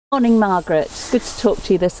Morning, Margaret. Good to talk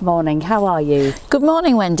to you this morning. How are you? Good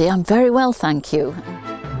morning, Wendy. I'm very well, thank you.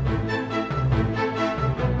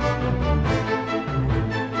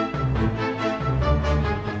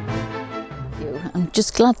 I'm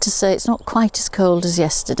just glad to say it's not quite as cold as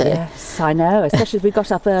yesterday. Yes, I know, especially as we got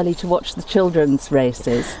up early to watch the children's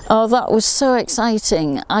races. Oh, that was so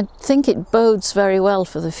exciting. I think it bodes very well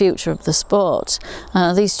for the future of the sport.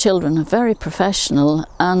 These children are very professional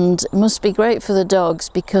and it must be great for the dogs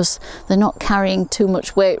because they're not carrying too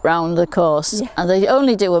much weight round the course. Yeah. And they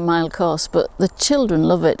only do a mile course, but the children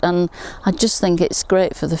love it, and I just think it's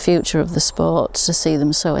great for the future of the sport to see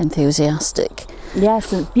them so enthusiastic.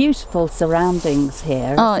 Yes, and beautiful surroundings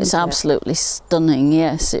here. Oh, it's absolutely stunning.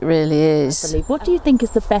 Yes, it really is. What do you think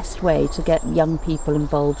is the best way to get young people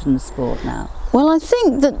involved in the sport now? Well, I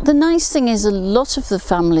think that the nice thing is a lot of the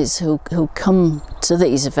families who come to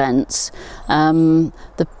these events,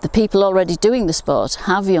 the people already doing the sport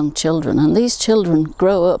have young children, and these children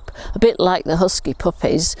grow up a bit like the husky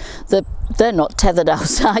puppies. They're not tethered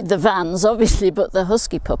outside the vans, obviously, but the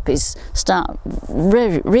husky puppies start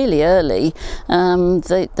really early.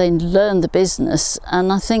 They learn the business,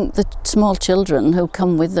 and I think the small children who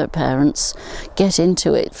come with their parents get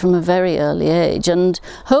into it from a very early age, and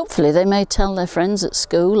hopefully they may tell their friends at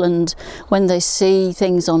school, and when they see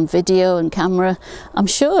things on video and camera, I'm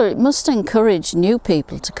sure it must encourage new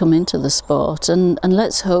people to come into the sport, and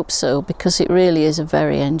let's hope so, because it really is a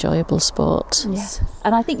very enjoyable sport. Yes.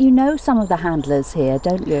 And I think you know some of the handlers here,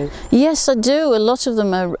 don't you? Yes, I do. A lot of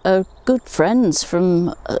them are good friends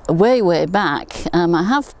from way back. I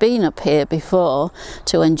have been up here before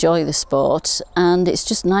to enjoy the sport, and it's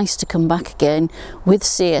just nice to come back again with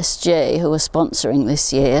CSJ, who are sponsoring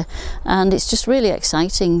this year, and it's just really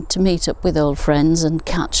exciting to meet up with old friends and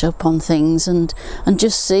catch up on things and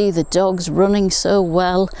just see the dogs running so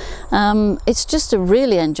well. It's just a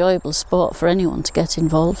really enjoyable sport for anyone to get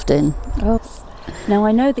involved in. Oh. Now,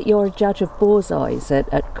 I know that you're a judge of Borzois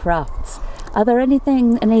at Crufts. Are there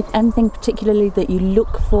anything particularly that you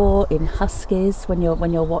look for in huskies when you're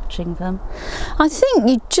watching them? I think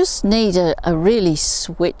you just need a really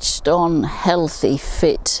switched on, healthy,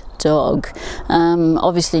 fit dog.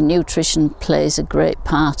 Obviously nutrition plays a great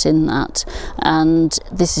part in that, and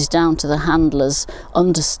this is down to the handlers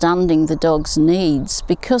understanding the dog's needs,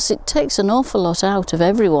 because it takes an awful lot out of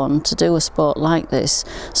everyone to do a sport like this.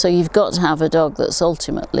 So you've got to have a dog that's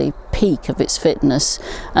ultimately peak of its fitness,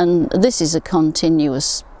 and this is a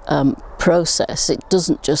continuous process. It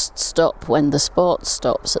doesn't just stop when the sport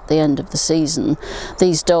stops at the end of the season.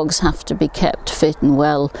 These dogs have to be kept fit and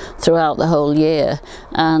well throughout the whole year,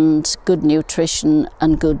 and good nutrition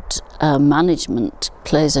and good management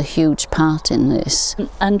plays a huge part in this.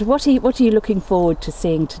 And what are you looking forward to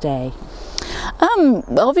seeing today?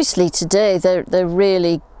 Obviously today they're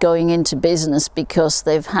really going into business, because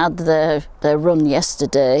they've had their run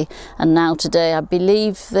yesterday, and now today I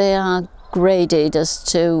believe they are graded as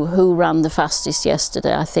to who ran the fastest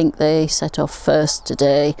yesterday. I think they set off first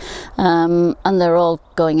today, and they're all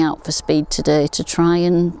going out for speed today to try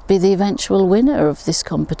and be the eventual winner of this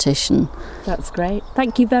competition. That's great.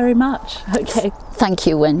 Thank you very much. Okay. Thank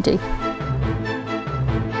you, Wendy.